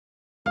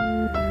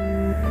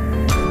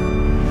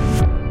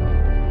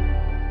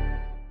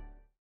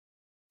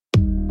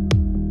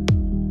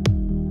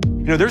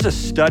There's a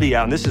study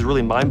out, and this is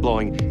really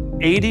mind-blowing.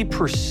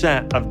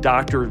 80% of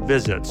doctor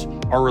visits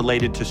are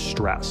related to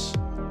stress.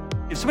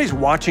 If somebody's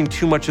watching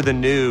too much of the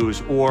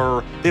news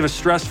or they have a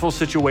stressful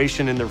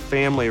situation in their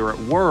family or at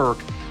work,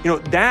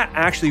 that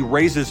actually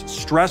raises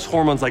stress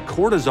hormones like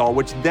cortisol,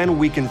 which then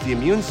weakens the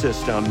immune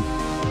system.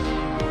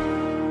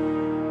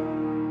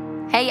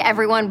 Hey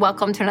everyone,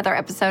 welcome to another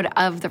episode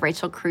of the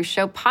Rachel Cruze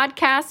Show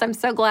podcast. I'm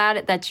so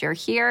glad that you're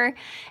here.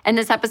 In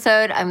this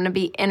episode, I'm going to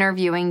be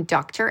interviewing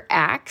Dr.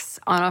 Axe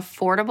on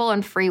affordable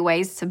and free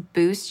ways to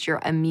boost your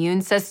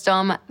immune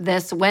system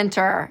this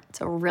winter.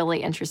 It's a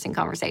really interesting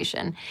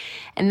conversation.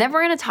 And then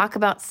we're going to talk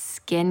about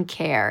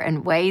skincare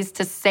and ways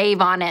to save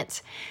on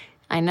it.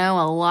 I know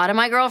a lot of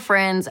my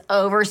girlfriends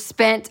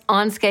overspent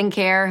on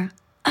skincare,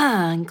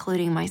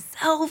 including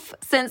myself,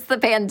 since the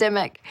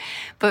pandemic.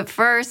 But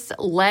first,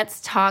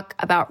 let's talk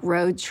about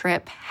road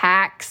trip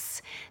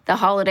hacks. The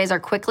holidays are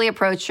quickly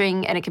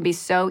approaching, and it can be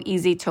so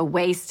easy to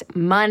waste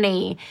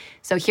money.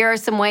 So here are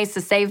some ways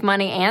to save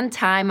money and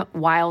time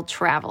while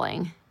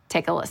traveling.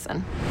 Take a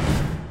listen.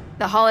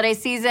 The holiday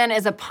season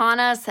is upon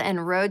us,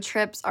 and road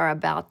trips are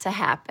about to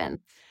happen.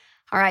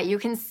 All right, you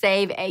can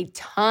save a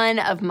ton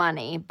of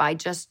money by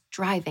just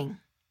driving.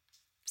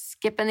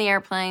 Skipping the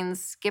airplanes,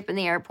 skipping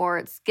the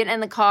airports, getting in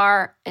the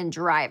car and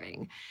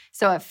driving.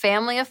 So a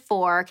family of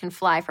 4 can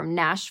fly from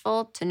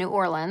Nashville to New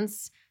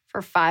Orleans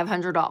for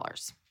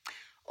 $500.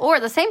 Or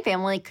the same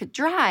family could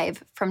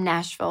drive from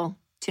Nashville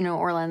to New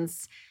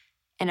Orleans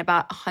in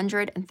about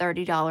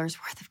 $130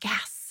 worth of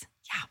gas.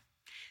 Yeah.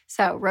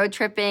 So road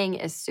tripping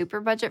is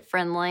super budget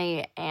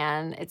friendly,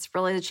 and it's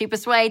really the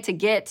cheapest way to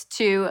get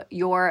to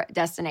your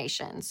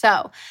destination.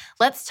 So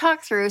let's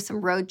talk through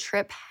some road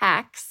trip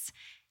hacks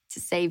to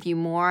save you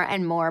more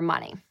and more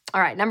money. All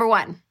right, number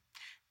 1,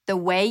 the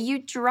way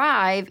you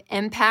drive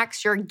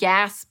impacts your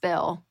gas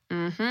bill.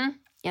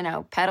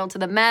 Pedal to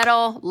the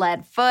metal,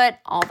 lead foot,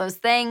 all those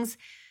things.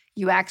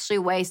 You actually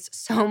waste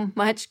so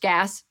much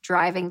gas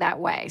driving that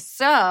way.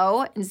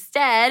 So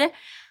instead,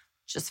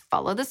 just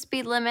follow the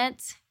speed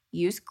limit,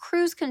 use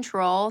cruise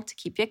control to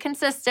keep you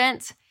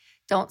consistent.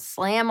 Don't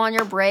slam on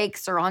your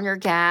brakes or on your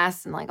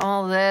gas and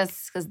all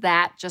this, because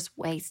that just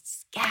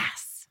wastes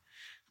gas.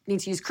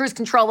 Need to use cruise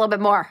control a little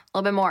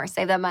bit more,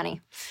 save that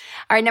money.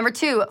 All right, number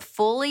 2,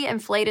 fully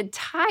inflated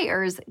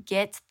tires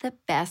get the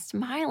best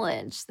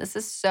mileage. This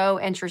is so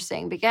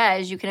interesting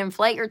because you can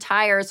inflate your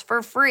tires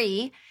for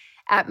free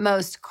at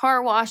most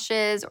car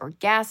washes or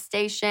gas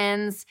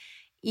stations.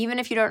 Even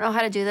if you don't know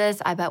how to do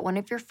this, I bet one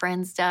of your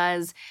friends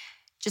does.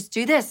 Just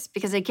do this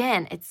because,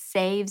 again, it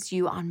saves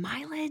you on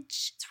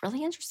mileage. It's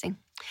really interesting.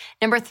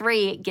 Number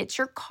 3, get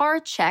your car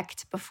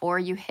checked before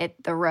you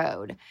hit the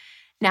road.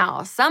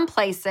 Now, some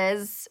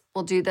places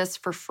will do this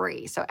for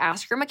free. So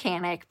ask your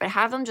mechanic, but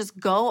have them just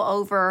go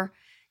over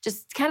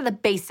just kind of the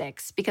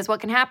basics, because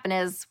what can happen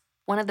is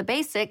one of the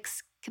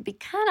basics could be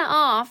kind of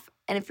off.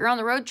 And if you're on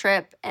the road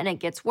trip and it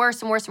gets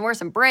worse and worse and worse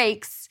and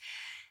breaks,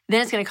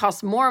 then it's going to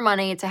cost more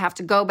money to have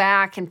to go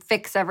back and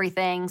fix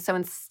everything. So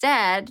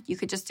instead, you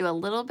could just do a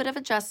little bit of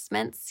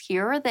adjustments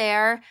here or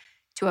there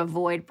to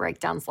avoid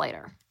breakdowns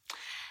later.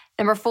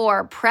 Number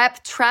 4,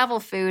 prep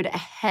travel food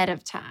ahead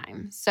of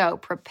time. So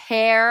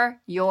prepare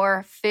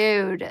your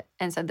food.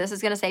 And so this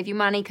is going to save you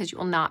money because you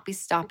will not be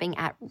stopping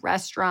at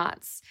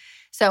restaurants.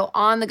 So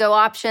on-the-go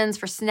options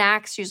for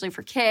snacks, usually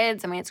for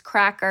kids. It's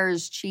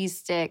crackers, cheese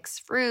sticks,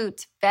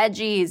 fruit,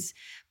 veggies,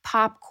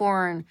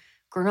 popcorn,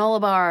 granola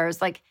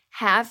bars.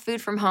 Have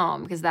food from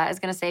home, because that is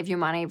going to save you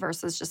money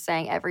versus just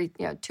saying every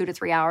 2 to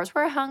 3 hours,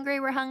 we're hungry,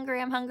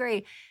 I'm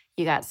hungry.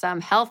 You got some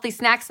healthy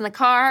snacks in the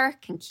car,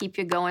 can keep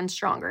you going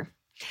stronger.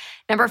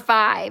 Number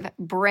 5,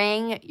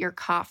 bring your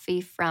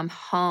coffee from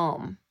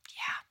home.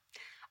 Yeah.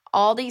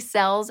 Aldi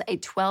sells a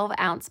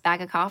 12-ounce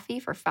bag of coffee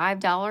for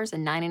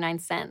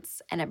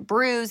 $5.99, and it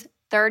brews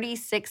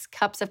 36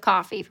 cups of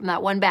coffee from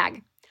that one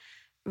bag.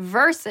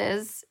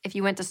 Versus if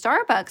you went to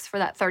Starbucks for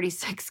that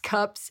 36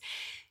 cups,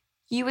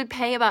 you would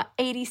pay about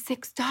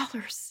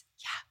 $86.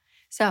 Yeah.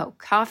 So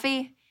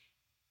coffee,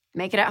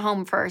 make it at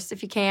home first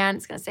if you can.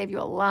 It's going to save you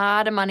a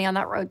lot of money on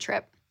that road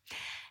trip.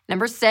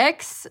 Number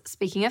 6,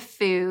 speaking of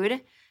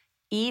food,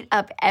 eat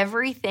up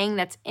everything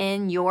that's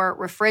in your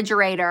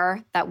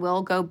refrigerator that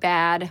will go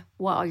bad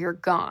while you're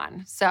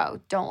gone.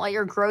 So don't let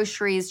your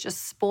groceries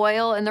just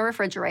spoil in the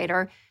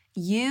refrigerator.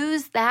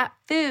 Use that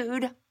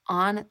food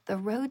on the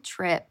road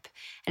trip.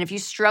 And if you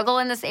struggle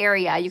in this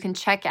area, you can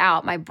check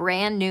out my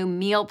brand new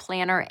meal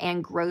planner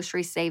and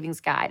grocery savings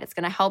guide. It's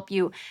going to help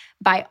you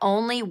buy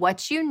only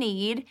what you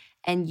need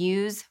and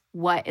use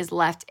what is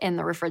left in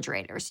the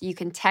refrigerator. So you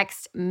can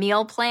text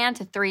meal plan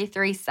to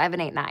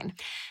 33789.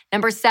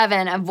 Number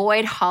 7,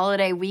 avoid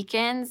holiday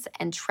weekends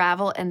and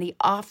travel in the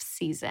off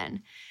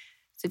season.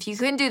 So if you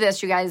can do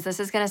this, you guys, this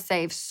is going to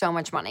save so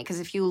much money, because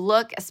if you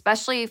look,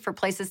 especially for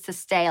places to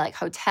stay like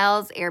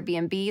hotels,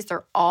 Airbnbs,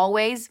 they're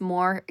always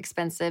more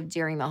expensive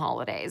during the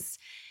holidays.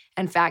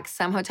 In fact,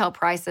 some hotel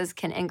prices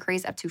can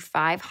increase up to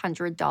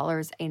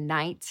 $500 a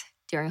night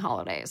during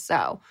holidays.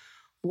 So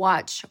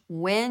watch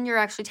when you're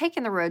actually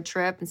taking the road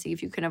trip and see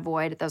if you can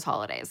avoid those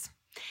holidays.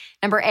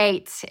 Number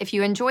 8, if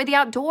you enjoy the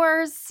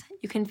outdoors,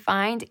 you can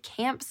find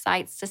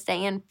campsites to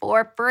stay in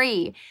for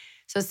free.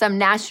 So some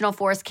national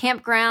forest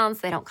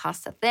campgrounds, they don't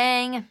cost a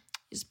thing. You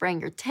just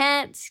bring your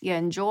tent, you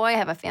enjoy,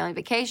 have a family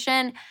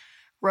vacation,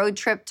 road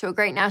trip to a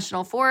great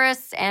national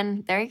forest,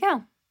 and there you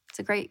go. It's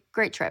a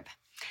great trip.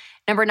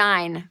 Number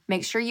 9,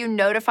 make sure you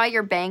notify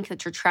your bank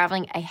that you're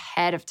traveling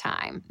ahead of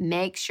time.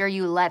 Make sure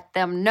you let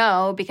them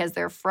know because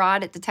their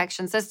fraud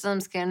detection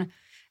systems can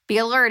be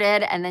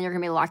alerted, and then you're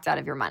going to be locked out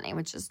of your money,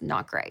 which is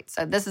not great.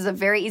 So this is a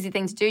very easy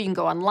thing to do. You can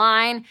go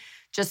online,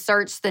 just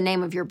search the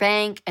name of your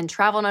bank and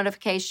travel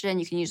notification.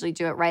 You can usually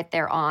do it right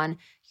there on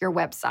your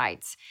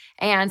website.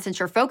 And since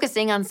you're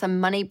focusing on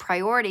some money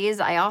priorities,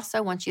 I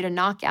also want you to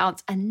knock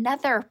out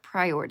another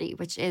priority,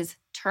 which is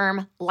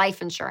term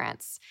life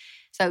insurance.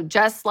 So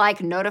just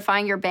like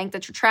notifying your bank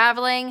that you're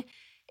traveling,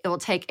 it will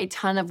take a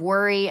ton of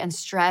worry and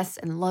stress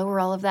and lower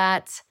all of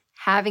that.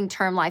 Having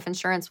term life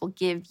insurance will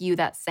give you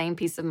that same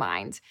peace of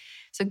mind.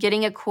 So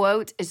getting a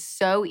quote is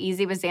so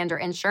easy with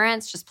Zander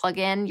Insurance. Just plug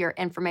in your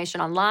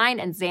information online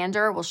and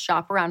Zander will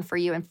shop around for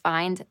you and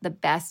find the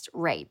best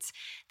rates.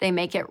 They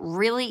make it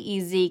really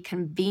easy,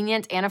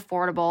 convenient, and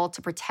affordable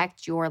to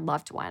protect your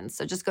loved ones.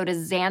 So just go to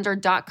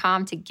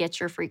Zander.com to get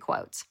your free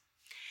quote.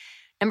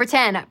 Number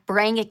 10,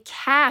 bring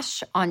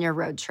cash on your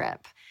road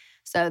trip.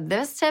 So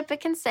this tip,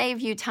 it can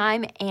save you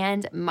time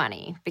and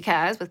money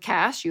because with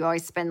cash, you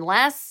always spend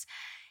less.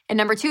 And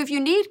number 2, if you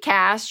need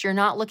cash, you're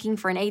not looking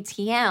for an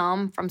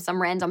ATM from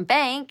some random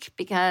bank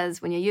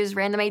because when you use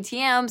random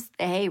ATMs,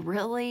 they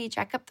really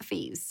jack up the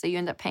fees. So you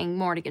end up paying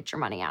more to get your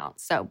money out.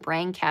 So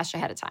bring cash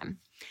ahead of time.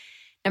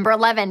 Number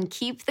 11,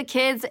 keep the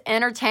kids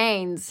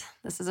entertained.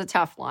 This is a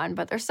tough one,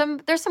 but there's some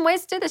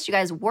ways to do this, you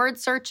guys. Word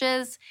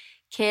searches,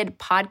 kid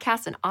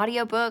podcasts and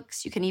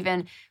audiobooks. You can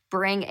even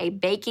bring a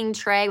baking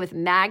tray with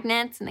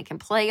magnets and they can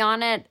play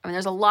on it. I mean,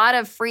 there's a lot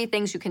of free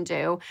things you can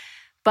do.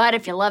 But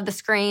if you love the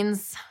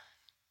screens,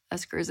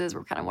 us cruises,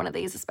 we're kind of one of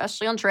these,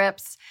 especially on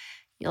trips.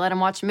 You let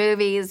them watch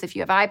movies. If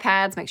you have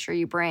iPads, make sure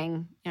you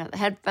bring, the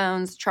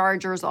headphones,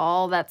 chargers,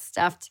 all that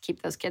stuff to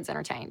keep those kids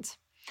entertained.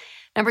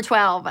 Number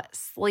 12,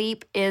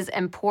 sleep is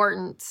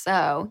important.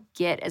 So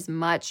get as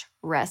much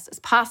rest as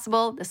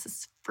possible. This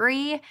is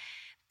free.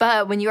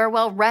 But when you are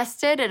well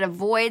rested, it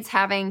avoids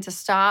having to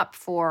stop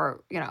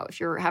for, if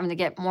you're having to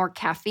get more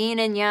caffeine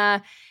in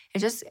you. It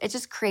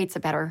just creates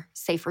a better,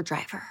 safer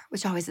driver,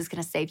 which always is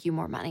going to save you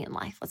more money in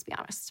life. Let's be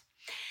honest.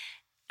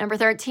 Number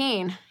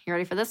 13, you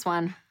ready for this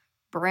one?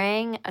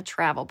 Bring a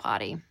travel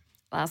potty.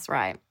 That's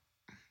right.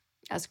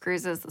 As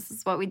cruises, this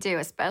is what we do,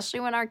 especially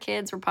when our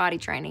kids were potty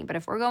training. But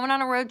if we're going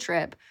on a road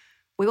trip,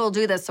 we will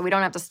do this so we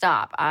don't have to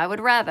stop. I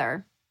would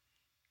rather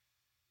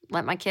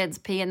let my kids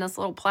pee in this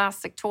little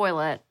plastic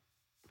toilet,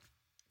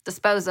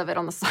 dispose of it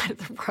on the side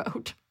of the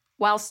road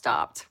while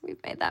stopped. We've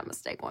made that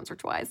mistake once or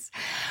twice.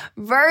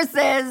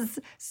 Versus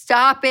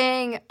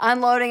stopping,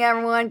 unloading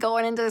everyone,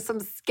 going into some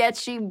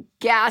sketchy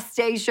gas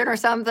station or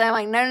something.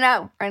 Like,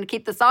 no. We're going to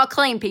keep this all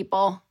clean,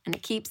 people. And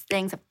it keeps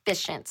things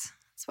efficient.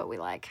 That's what we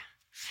like.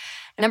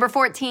 Number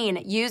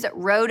 14, use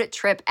road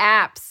trip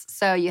apps.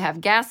 So you have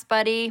Gas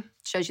Buddy,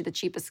 shows you the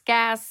cheapest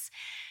gas.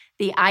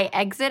 The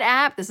iExit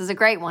app, this is a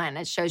great one.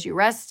 It shows you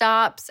rest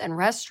stops and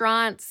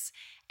restaurants.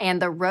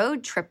 And the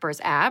Road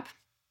Trippers app,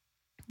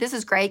 this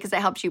is great because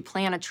it helps you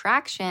plan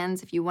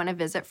attractions if you want to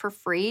visit for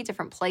free,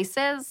 different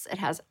places. It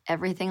has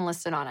everything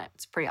listed on it.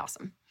 It's pretty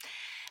awesome.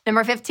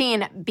 Number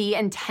 15, be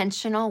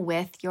intentional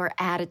with your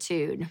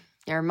attitude.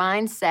 Your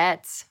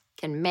mindset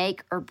can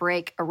make or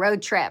break a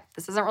road trip.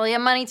 This isn't really a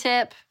money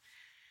tip.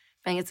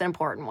 I think it's an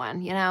important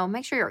one.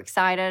 Make sure you're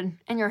excited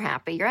and you're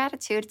happy. Your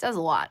attitude does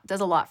a lot. It does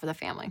a lot for the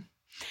family.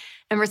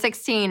 Number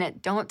 16,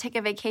 don't take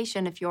a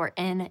vacation if you're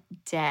in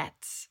debt.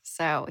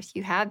 So if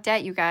you have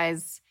debt, you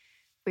guys,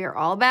 we are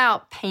all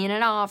about paying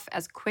it off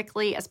as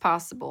quickly as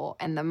possible.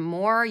 And the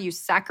more you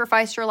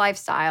sacrifice your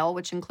lifestyle,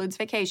 which includes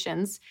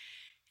vacations,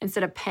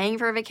 instead of paying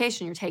for a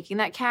vacation, you're taking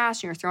that cash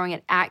and you're throwing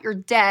it at your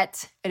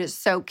debt. It is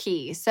so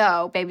key.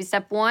 So baby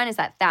step 1 is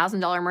that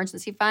 $1,000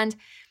 emergency fund.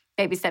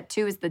 Baby step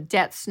 2 is the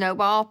debt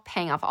snowball,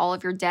 paying off all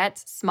of your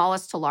debt,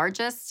 smallest to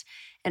largest.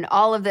 And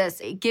all of this,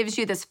 it gives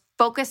you this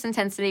focus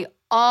intensity.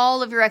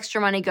 All of your extra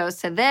money goes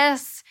to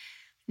this,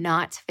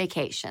 not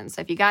vacation.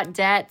 So if you got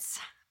debts,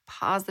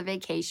 pause the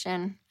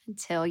vacation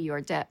until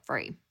you're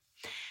debt-free.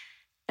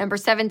 Number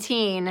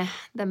 17,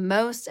 the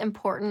most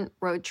important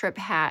road trip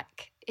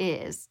hack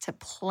is to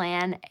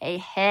plan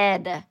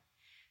ahead.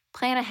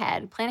 Plan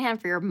ahead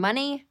for your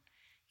money.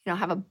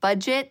 Have a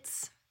budget.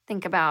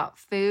 Think about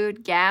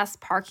food, gas,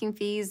 parking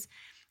fees,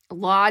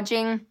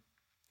 lodging,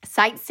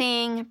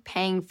 sightseeing,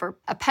 paying for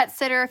a pet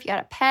sitter if you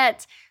had a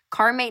pet,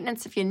 car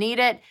maintenance if you need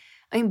it.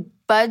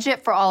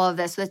 Budget for all of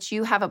this so that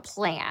you have a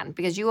plan,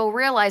 because you will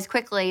realize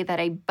quickly that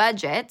a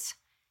budget,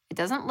 it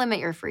doesn't limit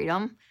your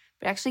freedom,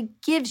 but it actually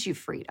gives you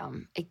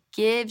freedom. It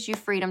gives you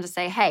freedom to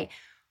say, hey,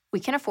 we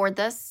can afford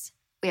this.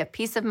 We have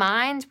peace of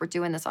mind. We're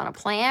doing this on a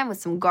plan with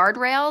some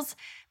guardrails,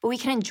 but we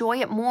can enjoy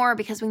it more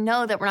because we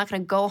know that we're not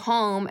going to go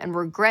home and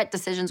regret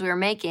decisions we were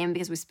making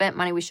because we spent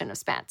money we shouldn't have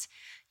spent.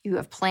 You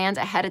have planned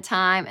ahead of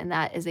time, and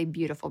that is a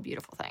beautiful,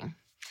 beautiful thing.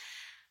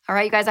 All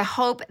right, you guys, I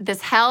hope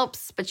this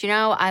helps. But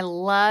I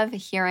love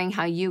hearing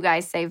how you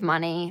guys save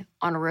money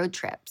on a road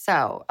trip.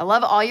 So I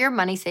love all your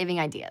money saving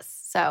ideas.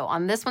 So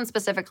on this one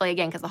specifically,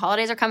 again, because the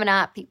holidays are coming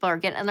up, people are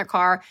getting in their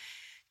car,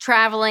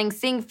 traveling,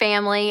 seeing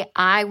family.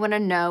 I want to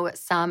know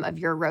some of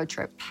your road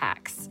trip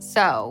hacks.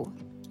 So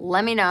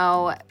let me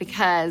know,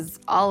 because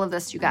all of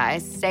this, you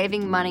guys,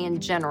 saving money in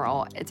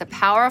general, it's a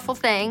powerful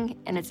thing.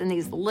 And it's in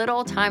these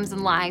little times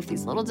in life,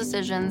 these little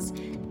decisions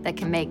that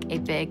can make a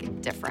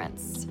big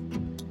difference.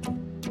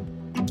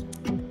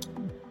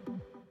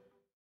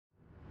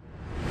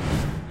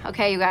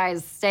 Okay, you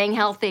guys, staying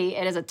healthy.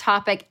 It is a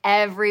topic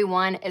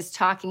everyone is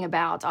talking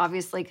about,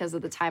 obviously because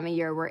of the time of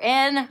year we're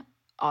in,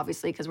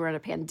 obviously because we're in a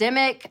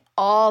pandemic,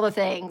 all the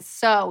things.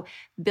 So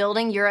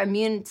building your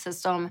immune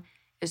system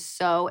is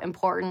so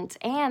important,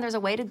 and there's a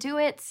way to do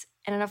it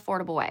in an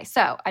affordable way.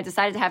 So I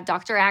decided to have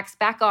Dr. Axe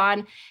back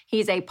on.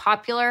 He's a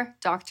popular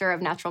doctor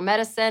of natural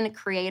medicine,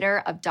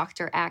 creator of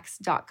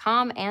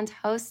draxe.com, and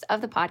host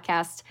of the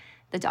podcast,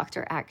 The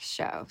Dr. Axe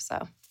Show.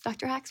 So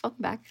Dr. Axe,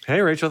 welcome back.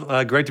 Hey, Rachel.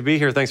 Great to be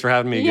here. Thanks for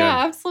having me again.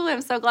 Yeah, absolutely.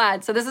 I'm so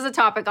glad. So this is a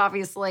topic,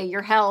 obviously,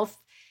 your health.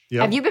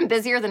 Yep. Have you been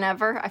busier than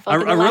ever? I feel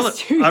like in the last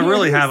 2 years. I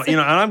really have. And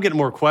I'm getting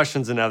more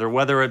questions than ever,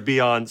 whether it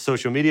be on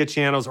social media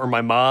channels or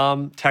my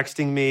mom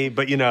texting me.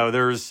 But,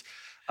 there's,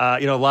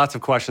 lots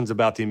of questions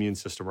about the immune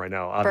system right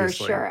now,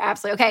 obviously. For sure.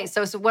 Absolutely. Okay.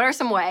 So what are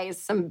some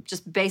ways, some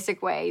just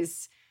basic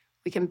ways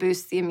we can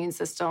boost the immune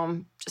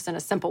system just in a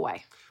simple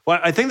way? Well,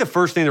 I think the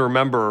first thing to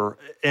remember,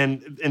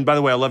 and by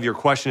the way, I love your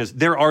question, is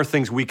there are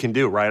things we can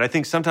do, right? I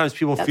think sometimes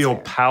people feel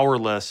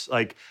powerless,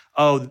 like,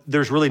 oh,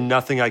 there's really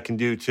nothing I can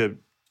do to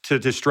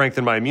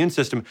strengthen my immune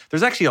system.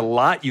 There's actually a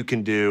lot you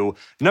can do.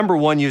 Number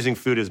one, using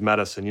food as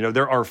medicine.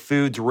 There are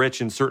foods rich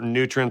in certain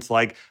nutrients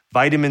like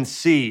vitamin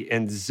C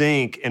and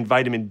zinc and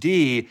vitamin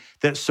D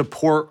that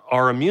support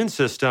our immune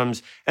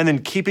systems. And then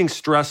keeping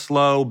stress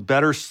low,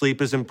 better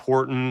sleep is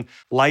important,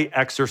 light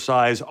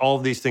exercise, all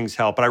of these things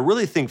help. But I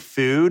really think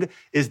food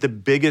is the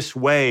biggest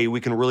way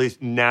we can really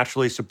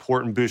naturally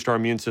support and boost our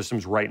immune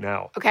systems right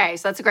now. Okay,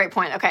 so that's a great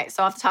point. Okay,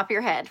 so off the top of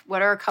your head,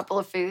 what are a couple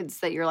of foods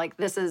that you're like,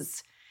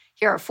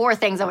 here are 4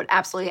 things I would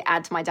absolutely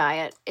add to my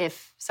diet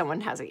if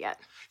someone hasn't yet?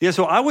 Yeah,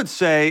 so I would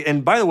say,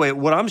 and by the way,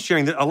 what I'm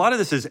sharing, a lot of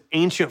this is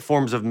ancient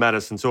forms of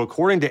medicine. So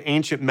according to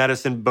ancient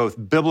medicine, both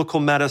biblical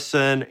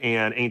medicine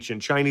and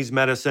ancient Chinese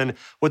medicine,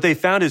 what they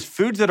found is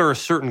foods that are a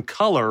certain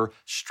color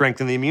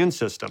strengthen the immune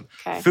system.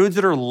 Okay. Foods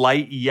that are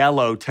light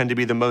yellow tend to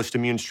be the most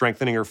immune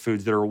strengthening, or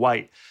foods that are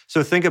white.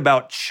 So think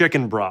about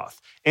chicken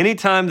broth.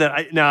 Anytime that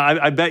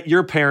I bet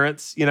your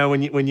parents,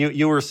 when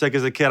you were sick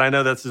as a kid, I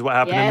know this is what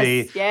happened to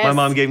me. Yes. My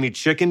mom gave me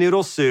chicken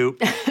noodle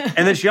soup,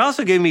 and then she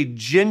also gave me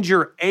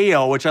ginger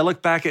ale, which I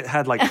look back, it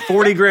had like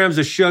 40 grams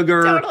of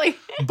sugar. Totally.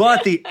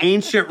 But the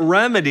ancient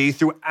remedy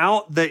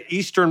throughout the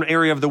eastern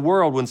area of the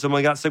world when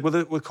someone got sick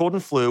with cold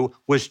and flu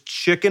was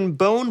chicken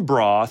bone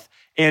broth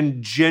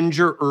and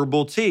ginger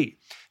herbal tea.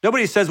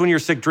 Nobody says when you're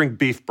sick, drink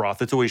beef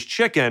broth. It's always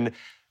chicken.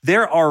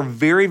 There are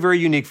very, very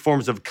unique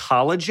forms of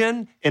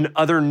collagen and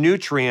other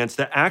nutrients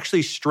that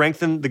actually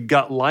strengthen the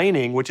gut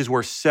lining, which is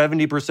where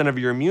 70% of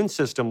your immune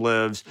system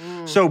lives.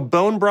 So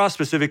bone broth,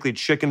 specifically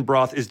chicken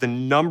broth, is the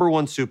number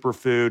one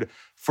superfood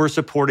for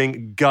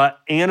supporting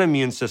gut and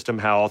immune system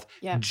health.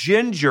 Yep.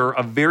 Ginger,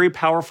 a very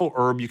powerful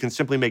herb. You can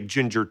simply make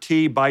ginger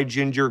tea, buy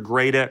ginger,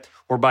 grate it,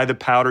 or buy the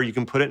powder. You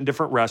can put it in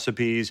different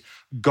recipes.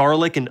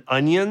 Garlic and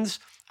onions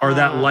are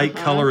that light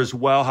color as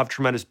well, have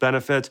tremendous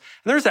benefits.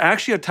 And there's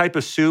actually a type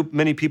of soup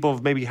many people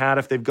have maybe had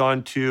if they've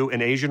gone to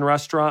an Asian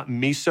restaurant,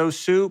 miso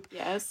soup.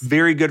 Yes.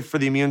 Very good for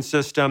the immune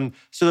system.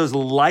 So those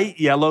light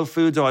yellow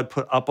foods I would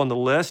put up on the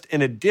list.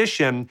 In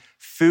addition,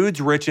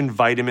 foods rich in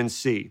vitamin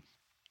C.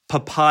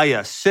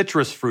 Papaya,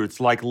 citrus fruits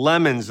like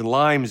lemons and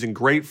limes and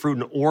grapefruit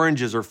and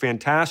oranges are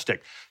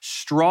fantastic.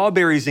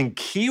 Strawberries and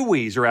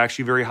kiwis are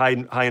actually very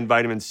high in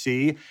vitamin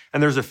C.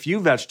 And there's a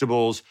few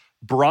vegetables,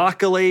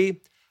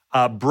 broccoli,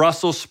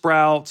 Brussels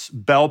sprouts,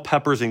 bell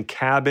peppers, and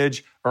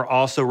cabbage are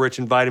also rich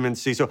in vitamin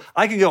C. So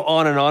I could go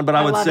on and on, but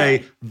I would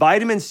say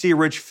vitamin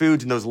C-rich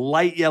foods and those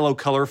light yellow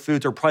color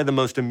foods are probably the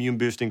most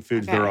immune-boosting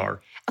foods there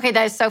are. Okay,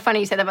 that is so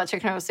funny you said that about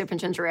chicken noodle soup and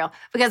ginger ale,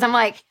 because I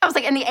was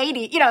like in the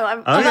 80s,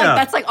 I'm like,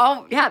 that's like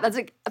that's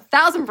like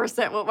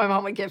 1,000% what my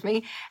mom would give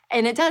me.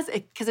 And it does,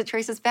 because it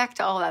traces back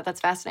to all that. That's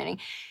fascinating.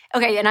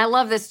 Okay, and I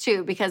love this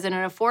too, because in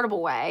an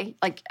affordable way,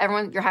 like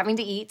everyone, you're having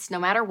to eat no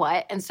matter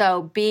what. And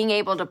so being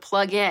able to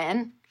plug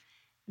in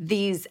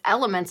these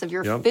elements of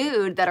your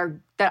food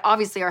that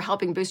obviously are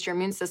helping boost your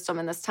immune system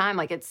in this time,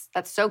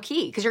 that's so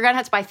key, because you're gonna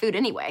have to buy food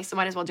anyway, so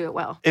might as well do it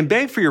well. And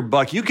bang for your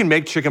buck, you can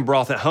make chicken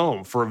broth at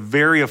home for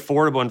very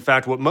affordable. In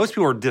fact, what most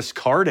people are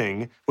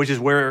discarding, which is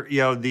where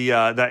the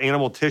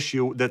animal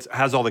tissue that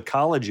has all the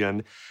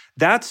collagen,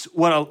 that's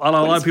what a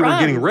lot of people are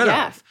getting rid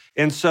of.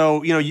 And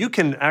so you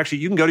can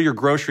go to your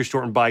grocery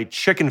store and buy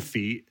chicken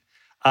feet.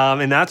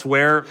 And that's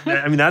where,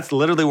 that's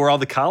literally where all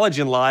the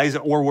collagen lies,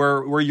 or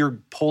where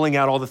you're pulling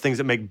out all the things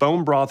that make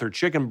bone broth or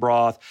chicken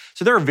broth.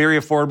 So there are very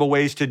affordable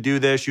ways to do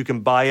this. You can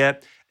buy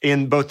it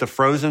in both the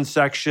frozen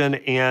section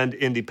and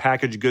in the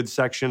packaged goods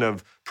section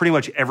of pretty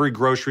much every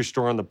grocery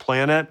store on the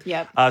planet.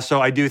 Yep.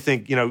 So I do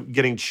think,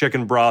 getting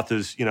chicken broth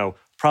is,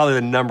 probably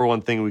the number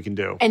one thing we can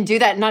do. And do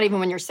that not even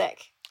when you're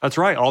sick. That's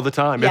right, all the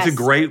time. Yes. It's a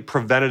great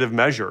preventative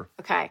measure.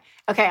 Okay,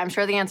 I'm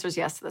sure the answer is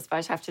yes to this, but I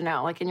just have to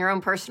know, like in your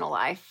own personal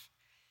life,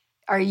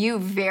 are you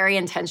very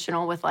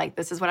intentional with like,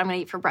 this is what I'm going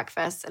to eat for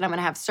breakfast and I'm going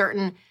to have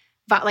certain,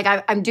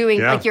 I'm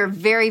doing, like you're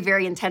very,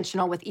 very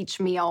intentional with each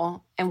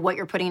meal and what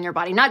you're putting in your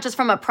body, not just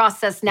from a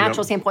processed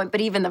natural standpoint,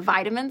 but even the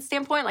vitamin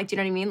standpoint. Like, do you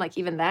know what I mean? Like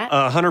even that?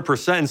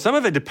 100%. And some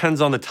of it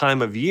depends on the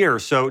time of year.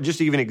 So just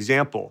to give you an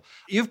example,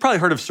 you've probably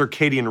heard of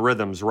circadian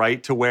rhythms,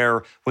 right? To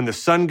where when the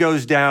sun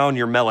goes down,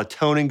 your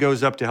melatonin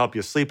goes up to help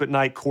you sleep at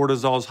night.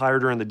 Cortisol is higher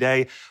during the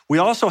day. We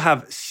also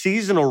have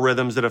seasonal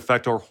rhythms that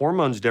affect our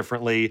hormones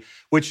differently,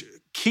 which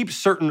keep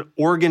certain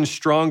organs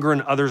stronger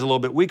and others a little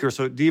bit weaker.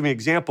 So to give you an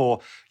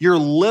example, your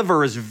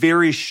liver is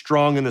very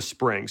strong in the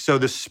spring. So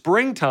the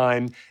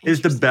springtime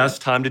is the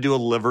best time to do a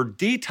liver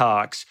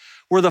detox,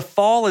 where the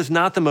fall is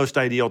not the most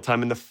ideal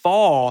time. In the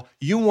fall,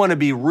 you want to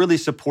be really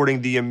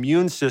supporting the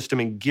immune system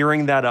and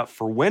gearing that up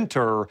for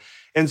winter.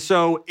 And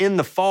so in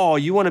the fall,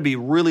 you want to be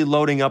really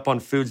loading up on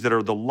foods that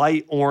are the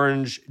light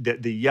orange,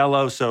 the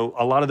yellow. So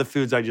a lot of the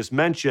foods I just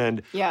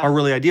mentioned are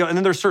really ideal. And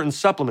then there's certain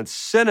supplements.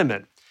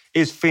 Cinnamon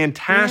is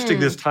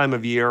fantastic this time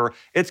of year.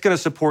 It's going to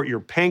support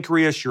your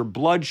pancreas, your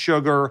blood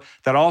sugar.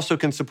 That also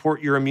can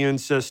support your immune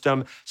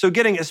system. So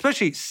getting,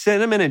 especially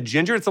cinnamon and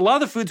ginger, it's a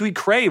lot of the foods we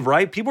crave,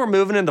 right? People are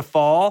moving in the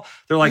fall.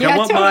 They're like, I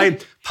want my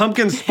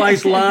pumpkin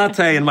spice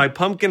latte and my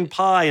pumpkin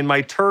pie and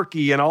my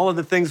turkey and all of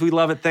the things we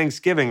love at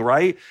Thanksgiving,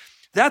 right?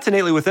 That's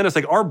innately within us.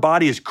 Like our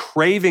body is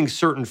craving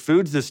certain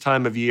foods this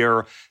time of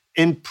year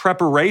in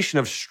preparation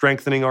of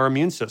strengthening our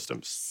immune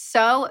systems.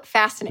 So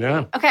fascinating.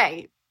 Yeah.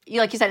 Okay.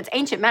 Like you said, it's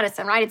ancient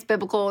medicine, right? It's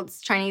biblical, it's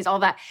Chinese, all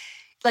that.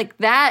 Like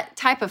that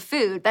type of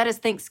food, that is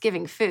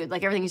Thanksgiving food,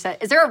 like everything you said.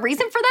 Is there a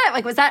reason for that?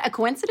 Like, was that a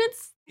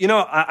coincidence?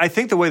 I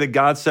think the way that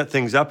God set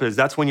things up is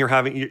that's when you're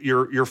having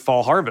your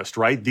fall harvest,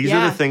 right? These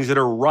are the things that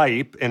are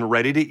ripe and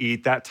ready to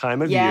eat that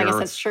time of year. Yeah, I guess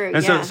that's true.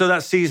 And so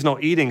that seasonal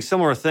eating,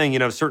 similar thing,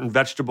 certain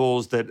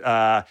vegetables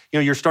that,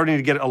 you're starting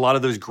to get a lot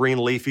of those green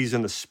leafies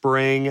in the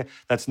spring.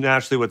 That's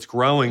naturally what's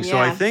growing. So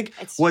I think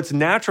what's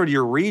natural to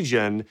your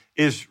region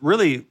is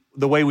really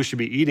the way we should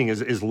be eating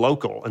is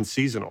local and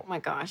seasonal. Oh my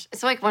gosh.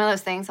 It's like one of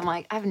those things I'm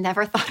like, I've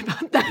never thought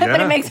about that, but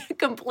it makes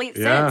complete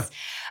sense.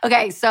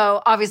 Okay,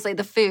 so obviously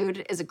the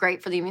food is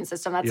great for the immune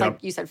system. That's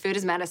like you said, food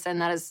is medicine.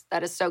 That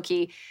is so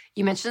key.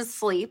 You mentioned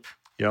sleep.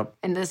 Yep.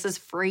 And this is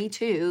free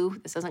too.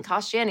 This doesn't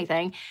cost you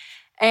anything.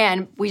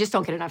 And we just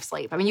don't get enough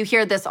sleep. I mean, you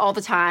hear this all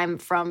the time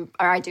from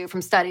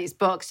studies,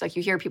 books, like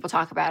you hear people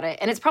talk about it.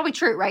 And it's probably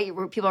true, right?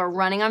 People are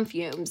running on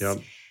fumes. Yep.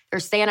 They're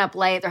staying up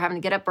late. They're having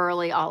to get up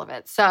early, all of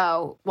it.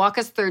 So walk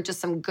us through just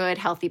some good,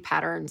 healthy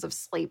patterns of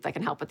sleep that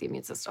can help with the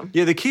immune system.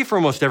 Yeah, the key for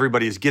almost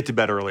everybody is get to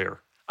bed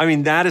earlier. I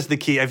mean, that is the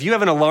key. If you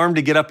have an alarm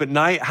to get up at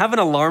night, have an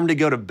alarm to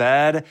go to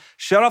bed,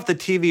 shut off the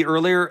TV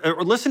earlier,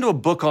 or listen to a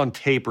book on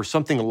tape or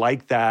something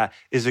like that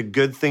is a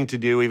good thing to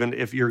do, even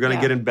if you're going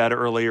to get in bed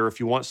earlier, if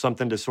you want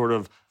something to sort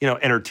of,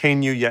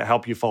 entertain you, yet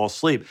help you fall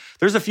asleep.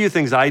 There's a few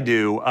things I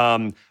do.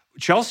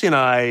 Chelsea and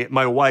I,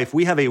 my wife,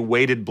 we have a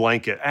weighted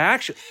blanket.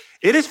 Actually,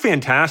 it is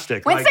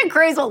fantastic. Winston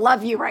Cruz will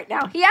love you right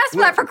now. He asked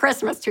for that for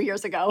Christmas 2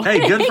 years ago.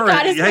 Hey,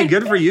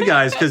 good for you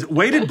guys, because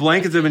weighted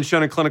blankets have been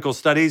shown in clinical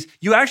studies.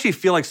 You actually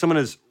feel like someone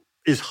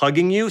is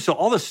hugging you. So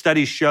all the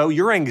studies show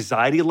your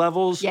anxiety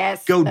levels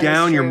go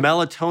down, your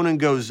melatonin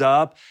goes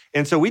up.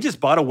 And so we just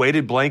bought a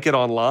weighted blanket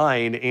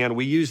online and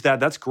we use that.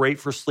 That's great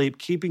for sleep,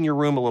 keeping your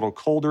room a little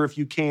colder if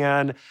you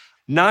can.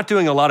 Not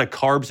doing a lot of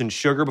carbs and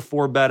sugar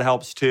before bed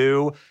helps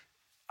too.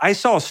 I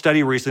saw a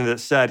study recently that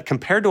said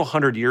compared to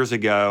 100 years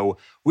ago,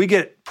 we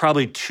get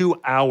probably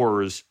 2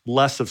 hours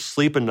less of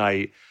sleep a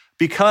night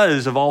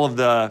because of all of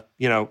the,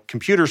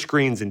 computer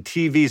screens and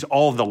TVs,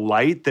 all of the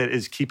light that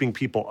is keeping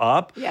people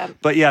up. Yeah.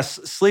 But yes,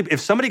 sleep, if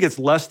somebody gets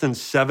less than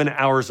 7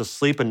 hours of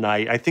sleep a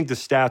night, I think the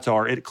stats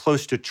are it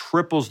close to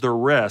triples their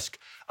risk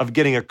of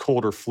getting a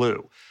cold or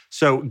flu.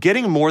 So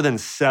getting more than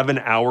 7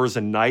 hours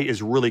a night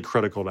is really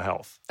critical to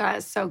health. That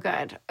is so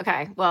good.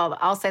 Okay, well,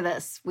 I'll say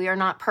this. We are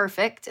not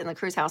perfect in the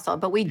Cruz household,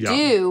 but we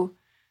do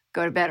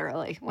go to bed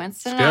early.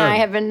 Winston and I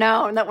have been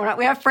known that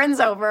we have friends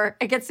over.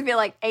 It gets to be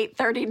like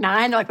 8:39.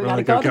 They're like, we got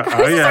to go. The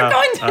Cruzes are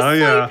going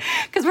to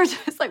sleep. Because we're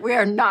just like, we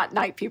are not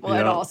night people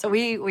at all. So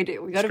we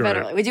do. We go to bed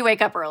early. We do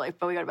wake up early,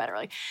 but we go to bed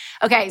early.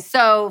 Okay,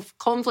 so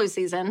cold and flu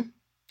season.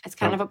 It's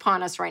kind of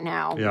upon us right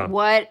now. Yeah.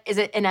 What, is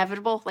it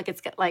inevitable?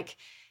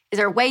 Is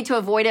there a way to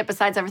avoid it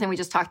besides everything we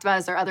just talked about?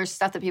 Is there other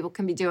stuff that people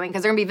can be doing?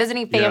 Because they're going to be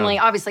visiting family.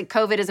 Obviously,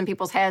 COVID is in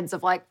people's heads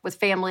of with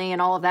family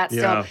and all of that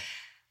still.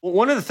 Well,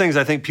 one of the things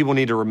I think people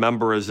need to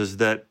remember is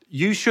that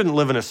you shouldn't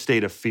live in a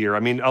state of fear. I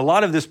mean, a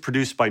lot of this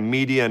produced by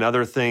media and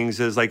other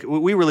things is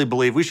we really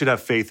believe we should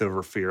have faith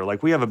over fear.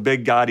 We have a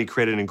big God. He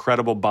created an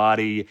incredible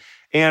body.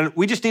 And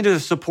we just need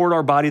to support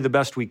our body the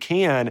best we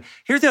can.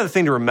 Here's the other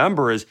thing to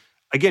remember is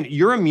again,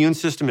 your immune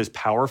system is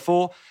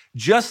powerful,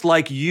 just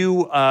like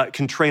you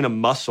can train a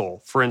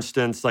muscle. For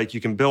instance, like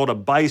you can build a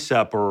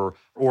bicep or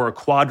a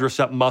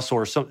quadricep muscle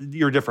or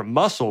your different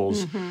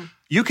muscles. Mm-hmm.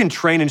 You can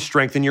train and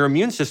strengthen your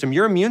immune system.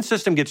 Your immune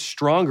system gets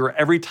stronger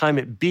every time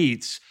it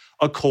beats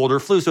a cold or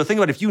flu. So think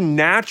about it, if you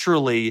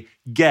naturally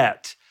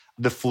get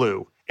the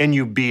flu and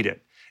you beat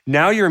it,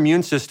 now your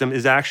immune system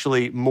is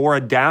actually more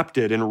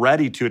adapted and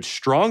ready to, it's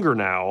stronger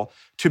now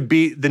to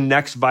beat the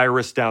next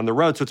virus down the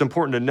road. So it's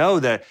important to know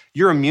that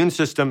your immune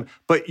system,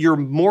 but you're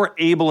more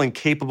able and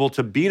capable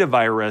to beat a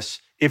virus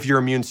if your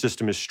immune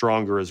system is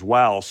stronger as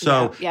well.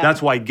 So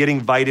that's why getting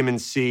vitamin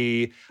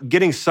C,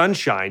 getting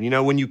sunshine,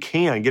 when you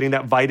can, getting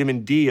that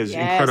vitamin D is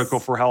critical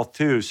for health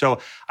too. So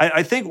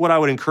I think what I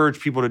would encourage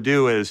people to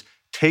do is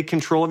take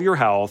control of your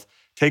health,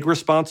 take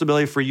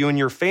responsibility for you and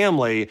your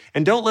family,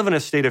 and don't live in a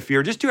state of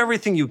fear. Just do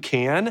everything you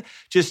can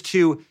just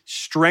to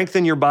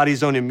strengthen your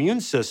body's own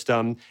immune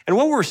system. And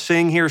what we're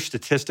seeing here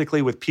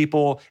statistically with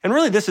people, and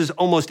really this is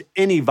almost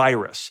any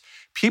virus,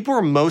 people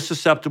are most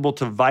susceptible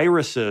to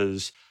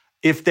viruses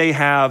if they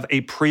have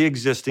a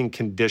pre-existing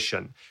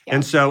condition.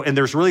 Yeah. And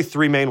there's really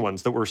three main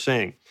ones that we're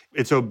seeing.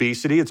 It's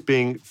obesity, it's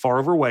being far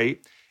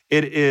overweight,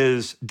 it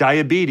is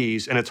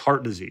diabetes, and it's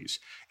heart disease.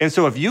 And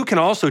so if you can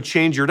also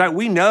change your diet,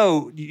 we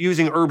know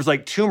using herbs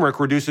like turmeric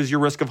reduces your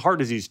risk of heart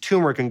disease,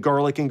 turmeric and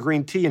garlic and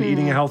green tea and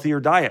eating a healthier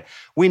diet.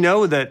 We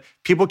know that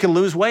people can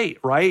lose weight,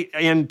 right?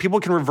 And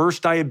people can reverse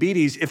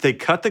diabetes if they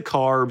cut the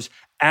carbs,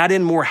 add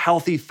in more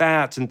healthy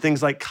fats and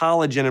things like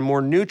collagen and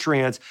more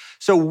nutrients.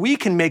 So we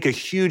can make a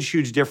huge,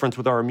 huge difference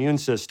with our immune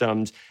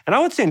systems. And I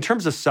would say in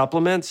terms of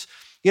supplements,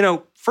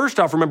 first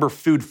off, remember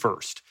food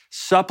first.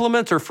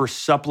 Supplements are for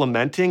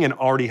supplementing an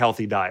already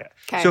healthy diet.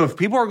 Okay. So if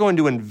people are going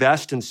to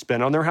invest and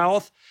spend on their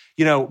health,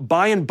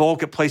 buy in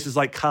bulk at places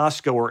like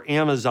Costco or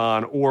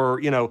Amazon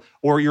or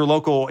your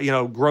local,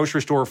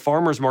 grocery store or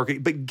farmer's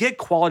market, but get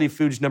quality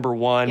foods, number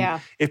one. Yeah.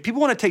 If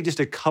people want to take just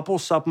a couple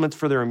supplements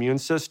for their immune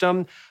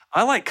system,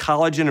 I like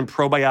collagen and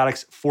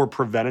probiotics for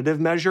preventative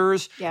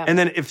measures. Yeah. And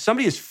then if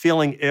somebody is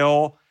feeling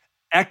ill,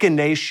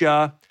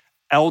 echinacea,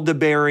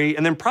 elderberry,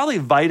 and then probably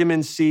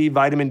vitamin C,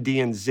 vitamin D,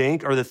 and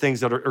zinc are the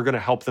things that are going to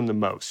help them the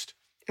most.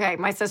 Okay,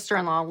 my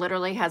sister-in-law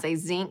literally has a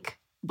zinc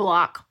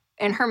block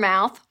in her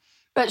mouth,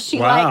 but she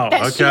will like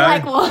at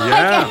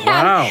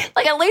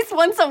least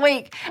once a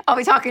week. I'll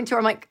be talking to her.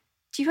 I'm like,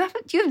 do you have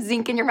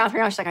zinc in your mouth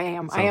right now? She's like, I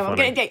am. I'm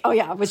getting,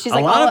 but she's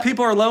like, a lot of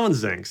people are low in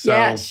zinc. So.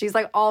 Yeah, she's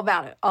like all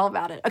about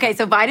it. Okay,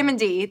 so vitamin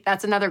D,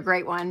 that's another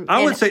great one.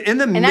 I would say in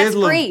the middle that's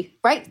free,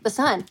 right? The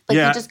sun. You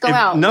just go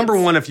out. Number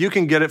one, if you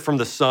can get it from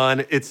the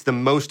sun, it's the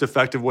most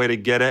effective way to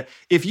get it.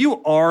 If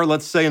you are,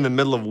 let's say, in the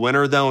middle of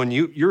winter though, and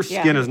your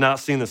skin has not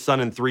seen the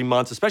sun in 3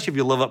 months, especially if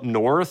you live up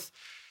north,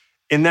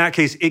 in that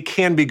case, it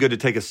can be good to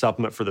take a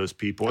supplement for those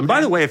people. And by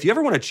the way, if you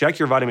ever want to check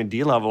your vitamin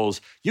D levels,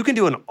 you can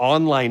do an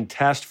online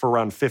test for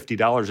around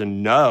 $50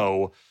 and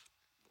know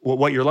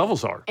what your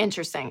levels are.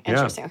 Interesting. Okay,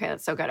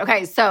 that's so good.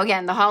 Okay, so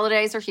again, the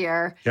holidays are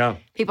here. Yeah.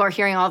 People are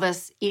hearing all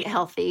this, eat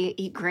healthy,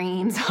 eat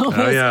greens.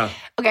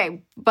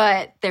 Okay,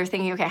 but they're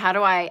thinking, okay, how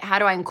do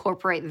I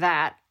incorporate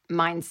that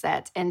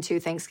mindset into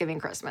Thanksgiving,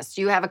 Christmas?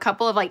 Do you have a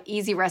couple of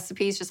easy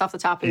recipes just off the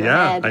top of your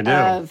head?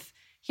 I do.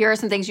 Here are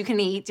some things you can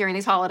eat during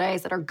these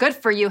holidays that are good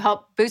for you,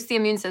 help boost the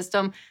immune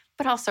system,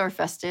 but also are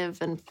festive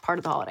and part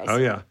of the holidays. Oh,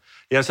 yeah.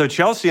 Yeah, so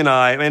Chelsea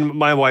and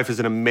my wife is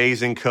an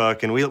amazing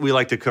cook, and we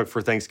like to cook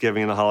for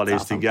Thanksgiving and the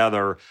holidays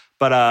together.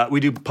 But we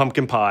do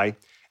pumpkin pie.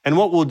 And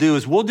what we'll do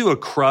is we'll do a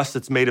crust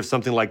that's made of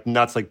something like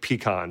nuts, like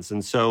pecans,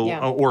 and so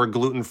or a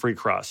gluten-free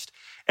crust.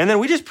 And then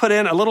we just put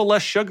in a little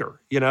less sugar,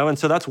 and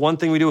so that's one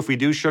thing we do. If we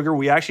do sugar,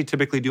 we actually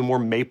typically do more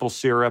maple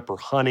syrup or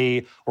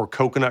honey or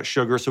coconut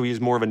sugar, so we use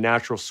more of a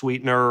natural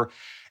sweetener.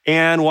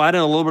 And we'll add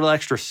in a little bit of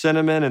extra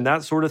cinnamon and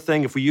that sort of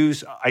thing. If we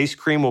use ice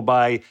cream, we'll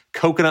buy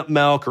coconut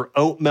milk or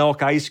oat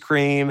milk ice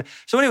cream.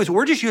 So anyways,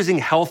 we're just using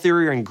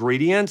healthier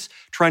ingredients,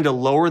 trying to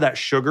lower that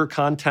sugar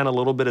content a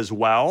little bit as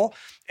well.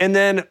 And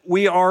then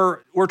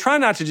we're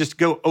trying not to just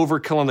go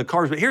overkill on the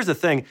carbs. But here's the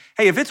thing.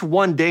 Hey, if it's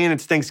one day and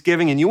it's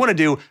Thanksgiving and you want to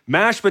do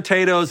mashed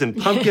potatoes and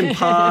pumpkin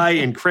pie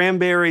and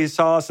cranberry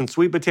sauce and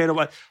sweet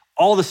potato,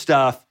 all the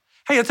stuff,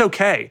 hey, it's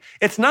okay.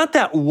 It's not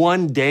that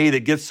one day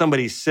that gets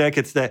somebody sick.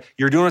 It's that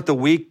you're doing it the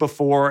week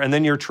before and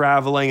then you're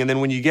traveling. And then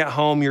when you get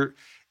home,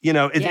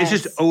 it's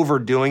just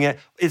overdoing it.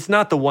 It's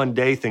not the one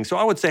day thing. So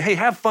I would say, hey,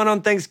 have fun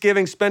on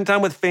Thanksgiving, spend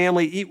time with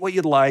family, eat what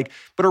you'd like.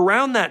 But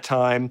around that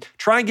time,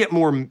 try and get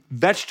more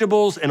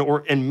vegetables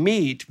and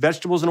meat,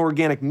 vegetables and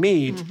organic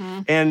meat.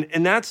 Mm-hmm.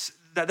 And that's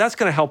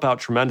going to help out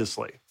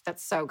tremendously.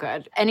 That's so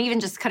good. And even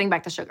just cutting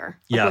back the sugar.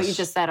 What you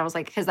just said, I was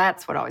like, because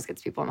that's what always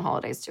gets people in the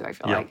holidays too, I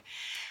feel like.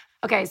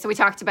 Okay, so we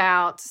talked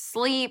about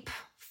sleep,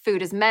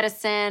 food is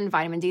medicine,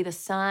 vitamin D, the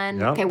sun.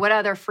 Yep. Okay, what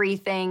other free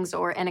things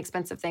or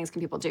inexpensive things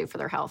can people do for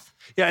their health?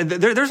 Yeah,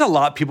 there's a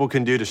lot people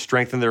can do to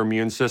strengthen their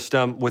immune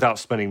system without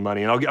spending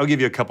money. And I'll give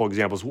you a couple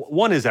examples.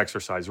 One is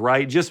exercise,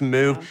 right? Just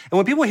move. Yeah. And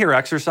when people hear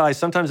exercise,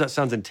 sometimes that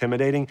sounds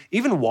intimidating.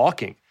 Even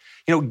walking.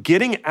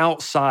 Getting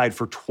outside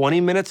for 20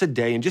 minutes a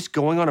day and just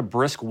going on a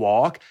brisk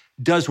walk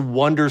does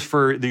wonders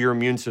for your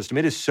immune system.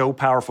 It is so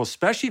powerful,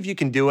 especially if you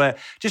can do it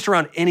just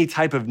around any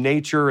type of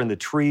nature in the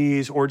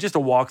trees or just a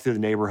walk through the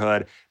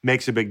neighborhood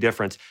makes a big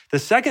difference. The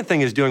second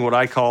thing is doing what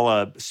I call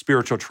a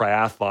spiritual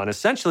triathlon.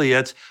 Essentially,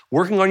 it's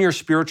working on your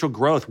spiritual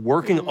growth,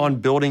 working on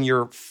building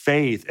your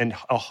faith and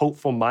a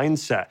hopeful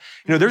mindset.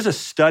 There's a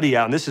study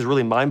out, and this is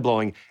really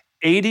mind-blowing.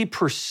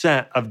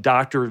 80% of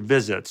doctor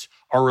visits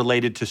are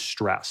related to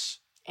stress.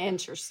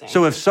 Interesting.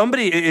 So if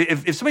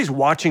somebody's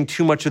watching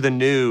too much of the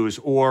news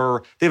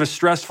or they have a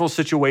stressful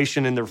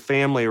situation in their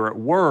family or at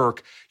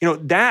work,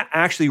 that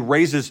actually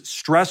raises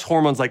stress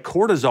hormones like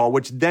cortisol,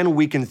 which then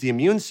weakens the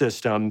immune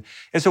system.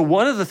 And so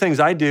one of the things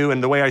I do,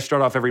 and the way I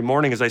start off every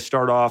morning is I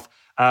start off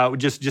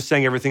just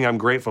saying everything I'm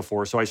grateful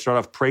for. So I start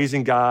off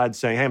praising God,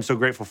 saying, hey, I'm so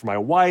grateful for my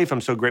wife.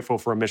 I'm so grateful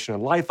for a mission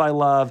in life I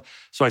love.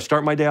 So I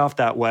start my day off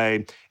that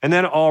way. And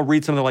then I'll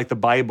read something like the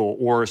Bible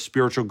or a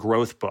spiritual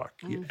growth book.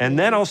 Mm-hmm. And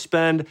then I'll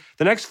spend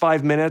the next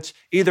 5 minutes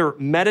either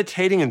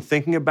meditating and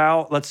thinking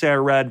about, let's say I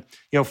read,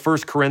 1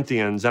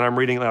 Corinthians, and I'm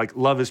reading like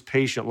love is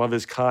patient, love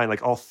is kind.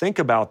 Like I'll think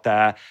about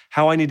that,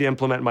 how I need to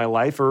implement in my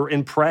life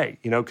and pray,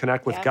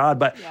 connect with God.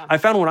 But I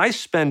found when I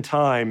spend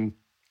time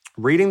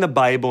reading the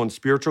Bible and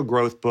spiritual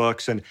growth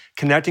books and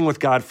connecting with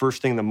God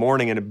first thing in the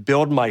morning and to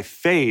build my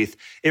faith,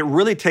 it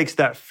really takes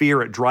that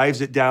fear, it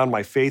drives it down,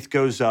 my faith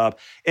goes up.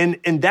 And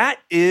that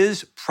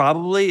is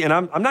probably, and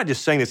I'm not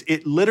just saying this,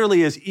 it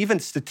literally is, even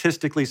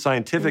statistically,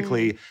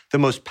 scientifically, the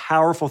most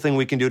powerful thing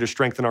we can do to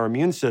strengthen our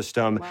immune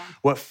system. Wow.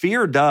 What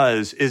fear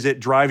does is it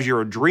drives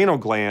your adrenal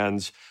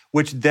glands,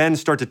 which then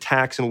start to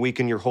tax and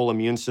weaken your whole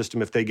immune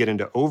system if they get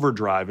into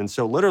overdrive. And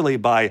so literally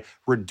by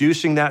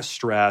reducing that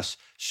stress,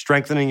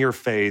 strengthening your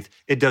faith,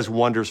 it does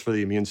wonders for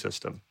the immune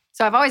system.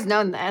 So I've always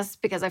known this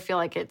because I feel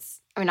like it's,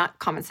 not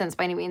common sense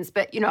by any means,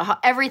 but how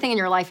everything in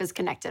your life is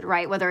connected,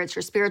 right? Whether it's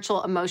your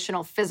spiritual,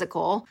 emotional,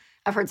 physical.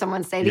 I've heard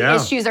someone say the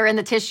issues are in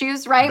the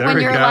tissues, right? When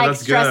you're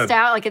stressed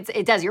out, like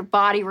it does, your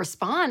body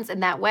responds in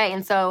that way.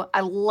 And so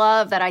I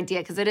love that idea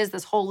because it is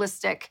this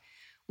holistic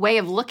way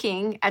of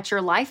looking at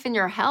your life and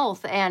your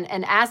health and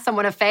as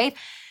someone of faith.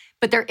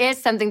 But there is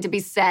something to be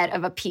said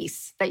of a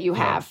peace that you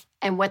have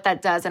and what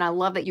that does. And I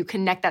love that you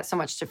connect that so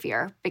much to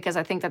fear because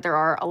I think that there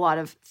are a lot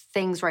of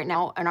things right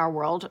now in our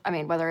world.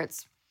 Whether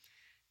it's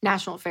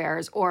national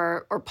affairs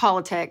or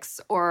politics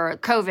or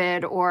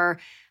COVID or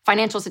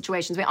financial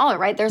situations, all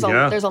right? There's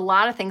a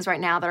lot of things right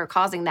now that are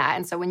causing that.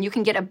 And so when you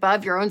can get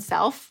above your own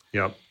self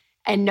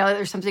and know that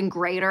there's something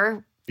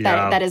greater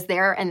that is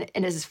there and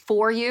is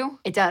for you,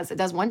 it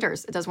does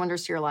wonders. It does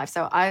wonders to your life.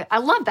 So I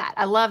love that.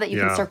 I love that you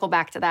can circle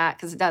back to that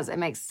because it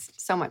makes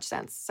so much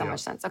sense.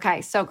 Much sense.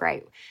 Okay, so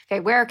great. Okay,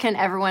 where can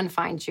everyone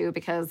find you?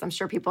 Because I'm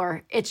sure people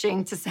are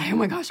itching to say, oh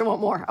my gosh, I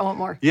want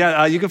more.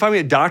 Yeah, you can find me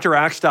at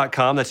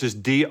draxe.com. That's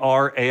just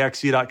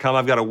draxe.com.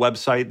 I've got a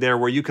website there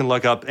where you can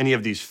look up any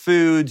of these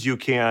foods. You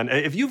can,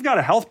 if you've got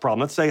a health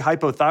problem, let's say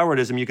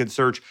hypothyroidism, you can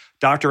search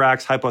Dr.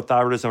 Axe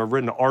hypothyroidism. I've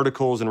written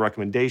articles and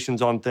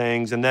recommendations on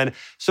things. And then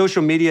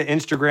social media,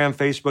 Instagram,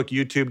 Facebook,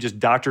 YouTube, just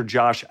Dr.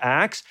 Josh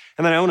Axe.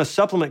 And then I own a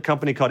supplement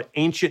company called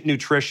Ancient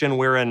Nutrition.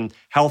 We're in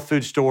health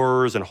food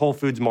stores and Whole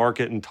Foods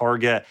Market and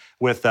Target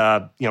with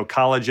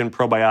collagen,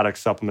 probiotic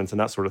supplements, and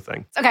that sort of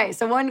thing. Okay,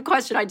 so one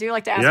question I do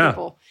like to ask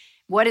people.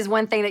 What is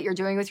one thing that you're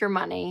doing with your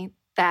money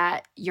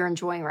that you're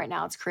enjoying right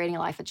now? It's creating a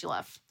life that you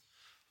love.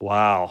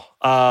 Wow.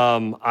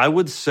 I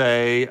would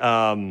say,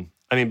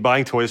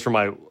 buying toys for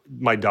my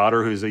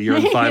daughter who's a year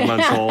and 5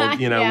 months old,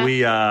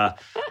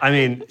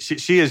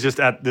 she is just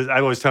at this,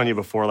 I was telling you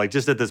before, like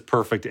just at this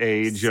perfect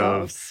age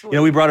sweet.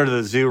 We brought her to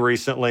the zoo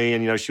recently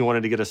and, she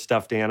wanted to get a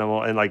stuffed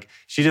animal and like,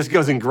 she just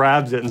goes and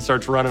grabs it and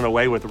starts running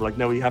away with it. We're like,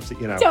 no, we have to,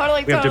 we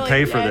have to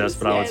pay for this.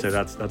 But I would say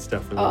that's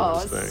definitely one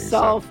of those things.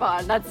 So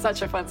fun. That's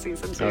such a fun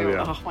season too.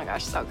 Oh my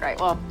gosh, so great.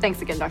 Well,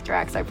 thanks again, Dr.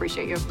 Axe. I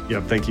appreciate you.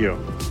 Yeah, thank you.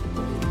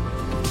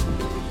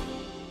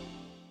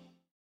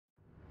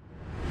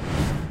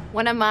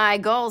 One of my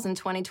goals in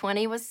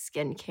 2020 was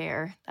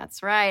skincare.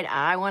 That's right.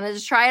 I wanted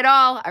to try it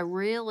all. I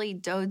really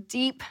dove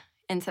deep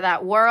into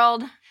that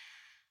world.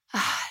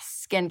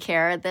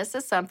 Skincare. This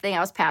is something I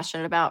was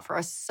passionate about for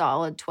a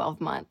solid 12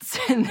 months.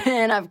 And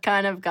then I've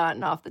kind of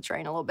gotten off the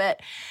train a little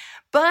bit.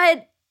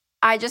 But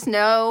I just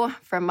know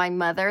from my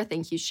mother,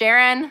 thank you,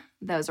 Sharon,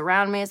 those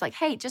around me, is like,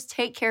 hey, just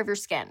take care of your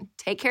skin.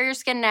 Take care of your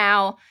skin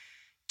now.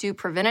 Do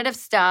preventative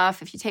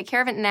stuff. If you take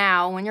care of it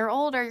now, when you're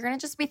older, you're going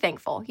to just be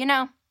thankful,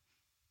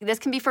 This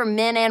can be for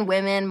men and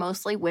women,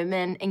 mostly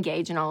women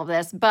engage in all of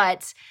this.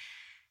 But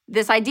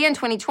this idea in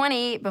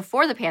 2020,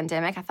 before the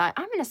pandemic, I thought,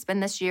 I'm going to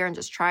spend this year and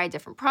just try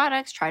different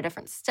products, try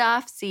different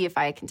stuff, see if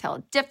I can tell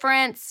a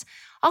difference,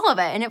 all of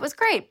it. And it was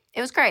great.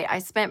 I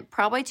spent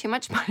probably too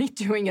much money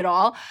doing it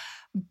all,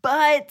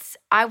 but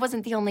I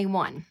wasn't the only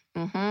one.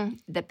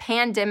 The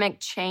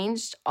pandemic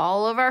changed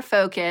all of our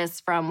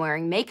focus from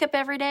wearing makeup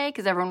every day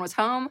because everyone was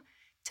home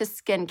to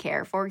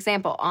skincare. For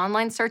example,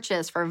 online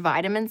searches for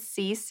vitamin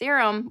C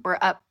serum were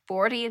up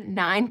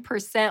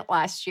 49%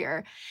 last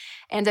year.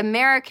 And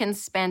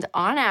Americans spend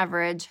on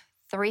average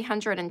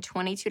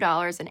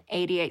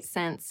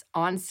 $322.88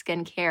 on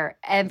skincare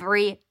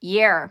every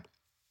year.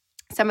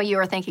 Some of you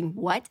are thinking,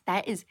 what?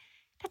 That's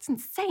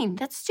insane.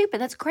 That's stupid.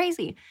 That's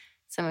crazy.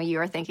 Some of you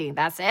are thinking,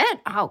 that's it?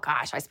 Oh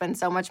gosh, I spend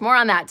so much more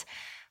on that.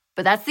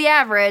 But that's the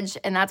average,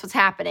 and that's what's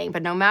happening.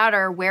 But no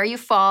matter where you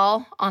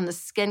fall on the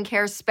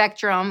skincare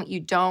spectrum, you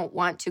don't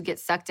want to get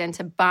sucked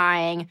into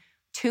buying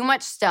too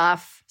much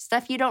stuff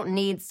you don't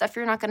need, stuff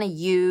you're not going to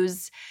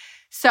use.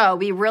 So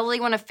we really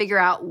want to figure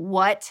out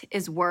what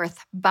is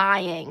worth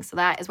buying. So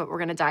that is what we're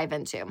going to dive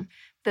into.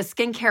 The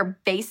skincare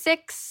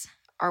basics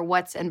are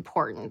what's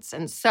important.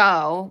 And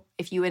so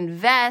if you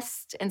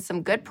invest in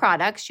some good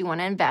products, you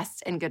want to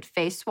invest in good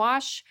face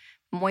wash,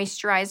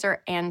 moisturizer,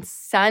 and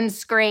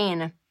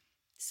sunscreen.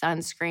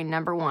 Sunscreen,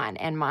 number one,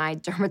 and my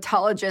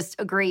dermatologist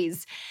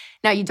agrees.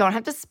 Now, you don't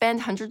have to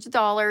spend hundreds of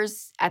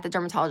dollars at the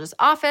dermatologist's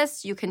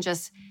office. You can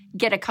just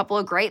get a couple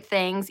of great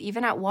things,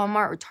 even at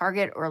Walmart or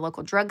Target or a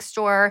local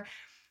drugstore.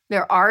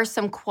 There are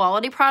some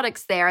quality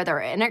products there that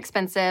are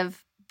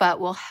inexpensive,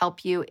 but will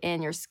help you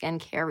in your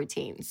skincare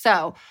routine.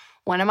 So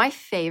one of my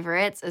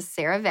favorites is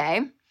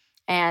CeraVe,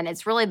 and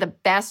it's really the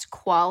best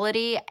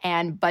quality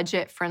and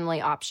budget-friendly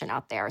option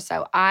out there.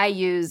 So I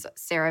use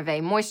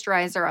CeraVe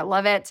Moisturizer. I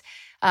love it.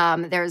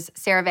 There's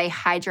CeraVe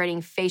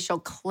Hydrating Facial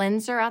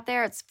Cleanser out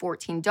there. It's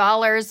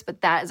 $14,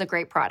 but that is a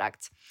great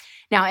product.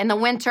 Now, in the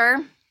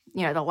winter,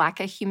 the lack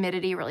of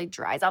humidity really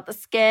dries out the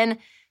skin,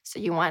 so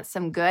you want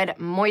some good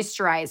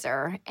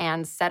moisturizer.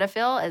 And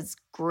Cetaphil is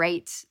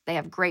great. They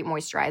have great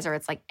moisturizer.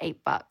 It's like $8.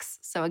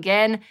 So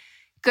again,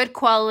 good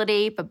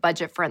quality, but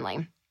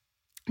budget-friendly.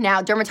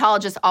 Now,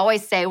 dermatologists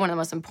always say one of the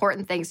most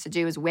important things to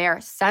do is wear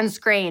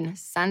sunscreen.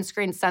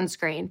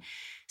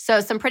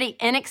 So some pretty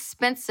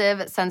inexpensive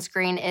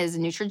sunscreen is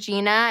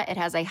Neutrogena. It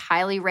has a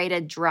highly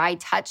rated dry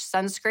touch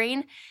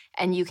sunscreen,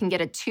 and you can get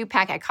a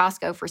 2-pack at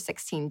Costco for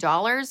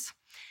 $16.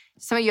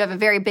 Some of you have a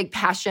very big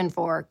passion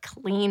for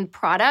clean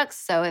products.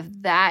 So if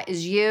that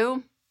is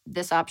you,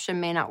 this option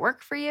may not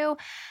work for you.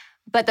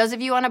 But those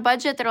of you on a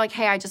budget that are like,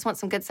 hey, I just want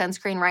some good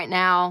sunscreen right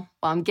now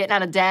while I'm getting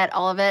out of debt,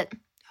 all of it,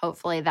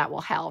 hopefully that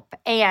will help.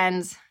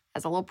 And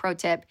as a little pro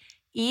tip,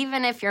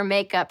 even if your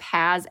makeup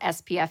has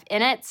SPF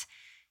in it,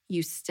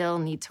 you still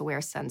need to wear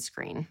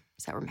sunscreen.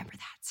 So remember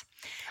that.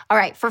 All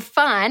right, for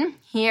fun,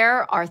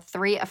 here are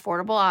 3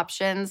 affordable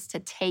options to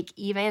take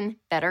even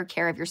better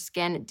care of your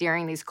skin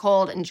during these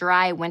cold and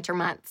dry winter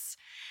months.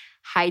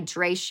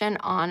 Hydration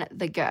on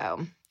the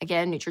go.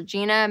 Again,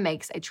 Neutrogena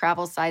makes a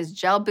travel-size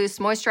gel boost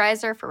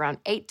moisturizer for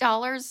around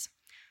 $8.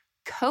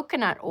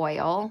 Coconut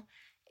oil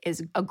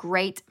is a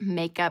great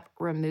makeup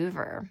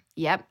remover.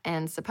 Yep,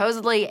 and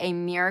supposedly a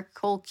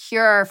miracle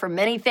cure for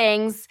many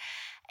things.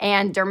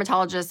 And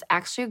dermatologists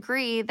actually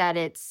agree that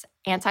it's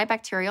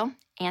antibacterial,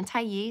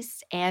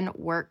 anti-yeast, and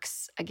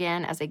works,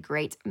 again, as a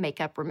great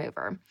makeup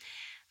remover.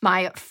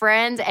 My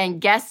friend and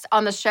guest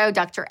on the show,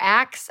 Dr.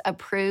 Axe,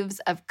 approves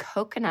of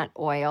coconut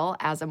oil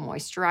as a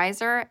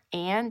moisturizer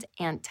and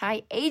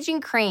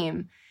anti-aging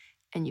cream.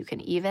 And you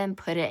can even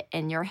put it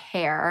in your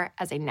hair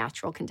as a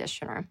natural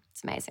conditioner.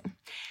 It's amazing.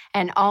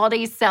 And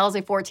Aldi sells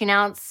a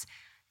 14-ounce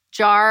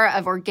jar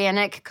of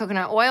organic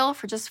coconut oil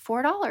for just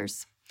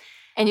 $4.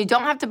 And you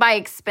don't have to buy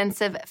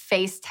expensive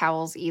face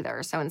towels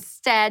either. So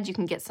instead, you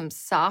can get some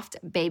soft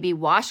baby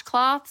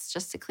washcloths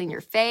just to clean your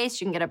face.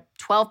 You can get a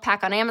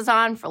 12-pack on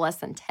Amazon for less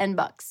than $10.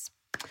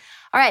 All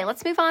right,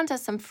 let's move on to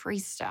some free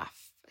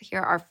stuff.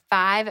 Here are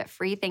 5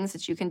 free things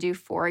that you can do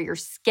for your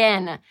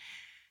skin.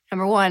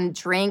 Number 1,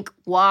 drink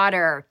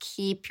water.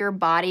 Keep your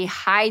body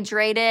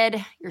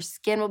hydrated. Your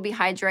skin will be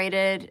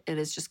hydrated. It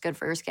is just good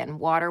for your skin.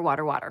 Water,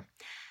 water, water.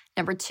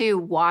 Number 2,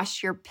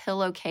 wash your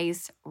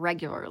pillowcase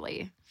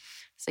regularly.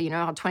 So you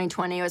know how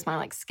 2020 was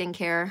my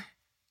skincare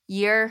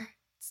year?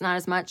 It's not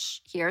as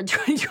much here in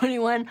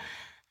 2021.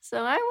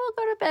 So I will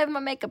go to bed with my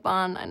makeup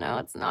on. I know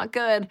it's not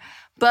good.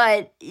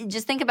 But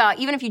just think about,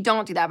 even if you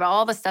don't do that, but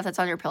all the stuff that's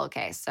on your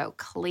pillowcase. So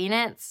clean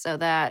it so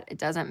that it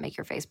doesn't make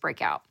your face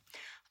break out.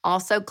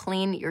 Also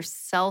clean your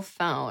cell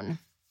phone.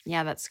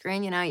 Yeah, that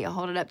screen, you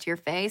hold it up to your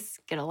face,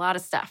 get a lot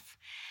of stuff.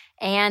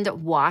 And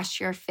wash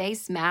your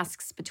face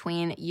masks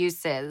between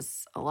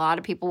uses. A lot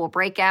of people will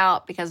break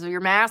out because of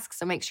your mask,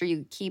 so make sure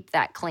you keep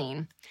that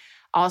clean.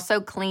 Also,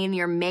 clean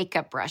your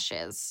makeup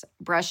brushes.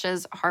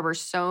 Brushes harbor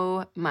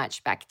so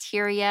much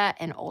bacteria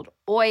and old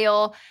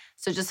oil,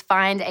 so just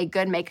find a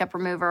good makeup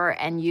remover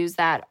and use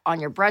that on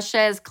your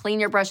brushes. Clean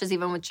your brushes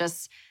even with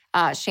just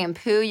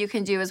shampoo you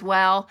can do as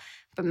well,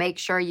 but make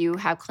sure you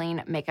have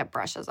clean makeup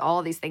brushes. All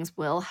of these things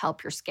will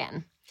help your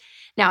skin.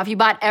 Now, if you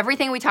bought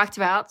everything we talked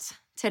about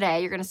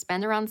today, you're going to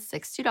spend around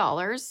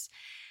 $60.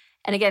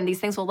 And again, these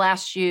things will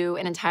last you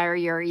an entire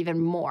year or even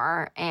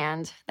more.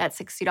 And that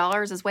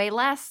 $60 is way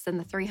less than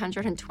the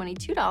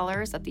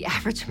 $322 that the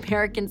average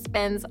American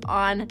spends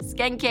on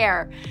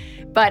skincare.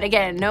 But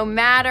again, no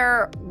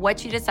matter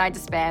what you decide to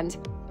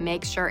spend,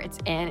 make sure it's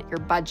in your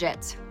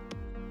budget.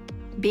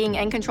 Being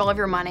in control of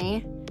your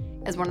money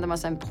is one of the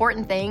most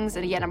important things.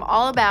 And again, I'm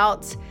all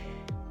about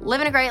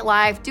living a great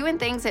life, doing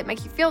things that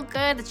make you feel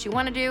good, that you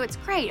want to do. It's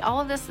great. All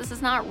of this is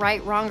not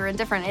right, wrong, or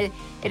indifferent.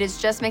 It is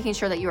just making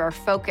sure that you are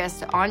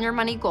focused on your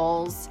money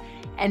goals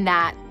and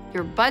that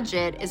Your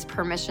budget is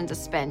permission to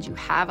spend. You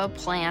have a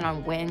plan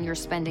on when you're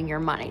spending your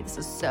money. This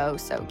is so,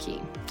 so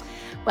key.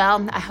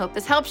 Well, I hope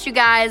this helps you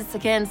guys.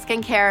 Again,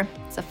 skincare,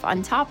 it's a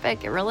fun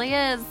topic. It really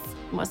is.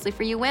 Mostly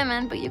for you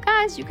women, but you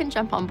guys, you can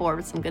jump on board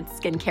with some good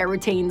skincare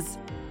routines.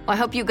 Well, I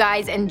hope you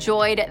guys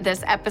enjoyed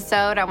this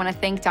episode. I want to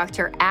thank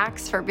Dr.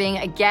 Axe for being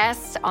a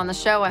guest on the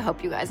show. I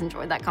hope you guys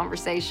enjoyed that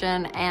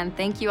conversation. And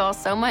thank you all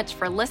so much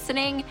for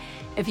listening.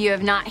 If you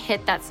have not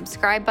hit that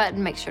subscribe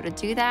button, make sure to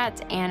do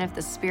that. And if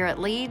the Spirit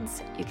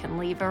leads, you can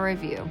leave a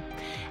review.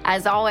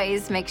 As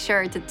always, make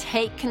sure to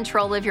take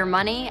control of your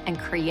money and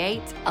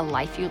create a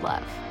life you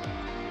love.